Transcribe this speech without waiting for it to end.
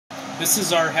This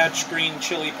is our hatch green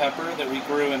chili pepper that we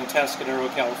grew in Atascadero,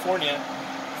 California,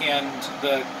 and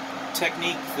the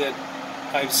technique that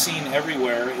I've seen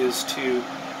everywhere is to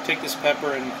take this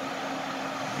pepper and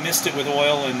mist it with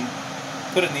oil and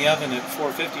put it in the oven at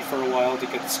 450 for a while to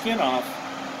get the skin off,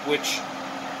 which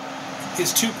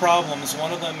is two problems.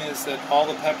 One of them is that all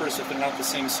the peppers, if they're not the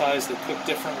same size, they cook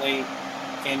differently,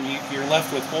 and you're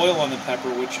left with oil on the pepper,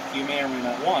 which you may or may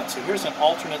not want. So here's an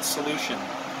alternate solution.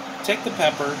 Take the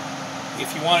pepper.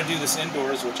 If you want to do this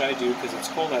indoors, which I do because it's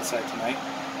cold outside tonight,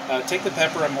 take the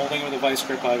pepper. I'm holding it with a vice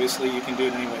grip, obviously. You can do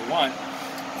it any way you want.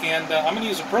 And I'm going to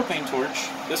use a propane torch,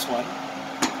 this one,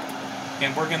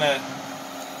 and we're going to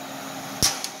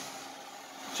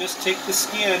just take the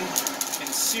skin and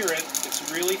sear it.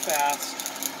 It's really fast.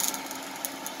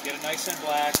 Get it nice and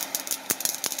black.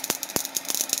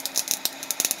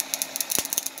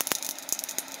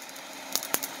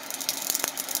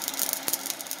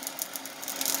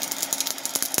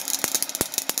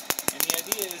 And the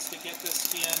idea is to get the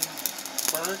skin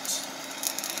burnt.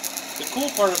 The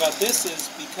cool part about this is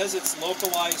because it's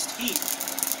localized heat,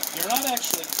 you're not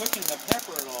actually cooking the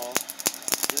pepper at all.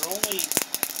 You're only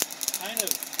kind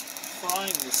of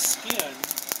frying the skin,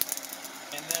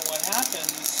 and then what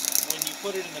happens when you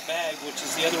put it in the bag, which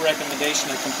is the other recommendation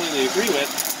I completely agree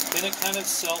with, then it kind of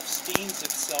self-steams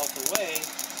itself away,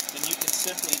 and you can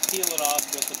simply peel it off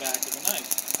with the back of the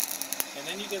knife. And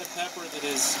then you get a pepper that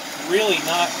is really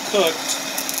not cooked,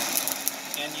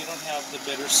 and you don't have the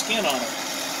bitter skin on it.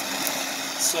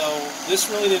 So this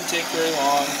really didn't take very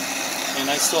long, and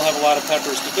I still have a lot of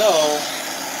peppers to go,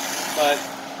 but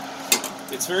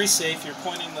it's very safe. You're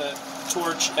pointing the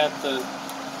torch at the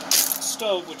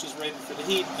stove, which is rated for the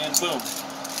heat, and boom,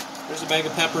 there's a bag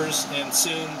of peppers, and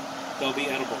soon they'll be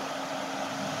edible.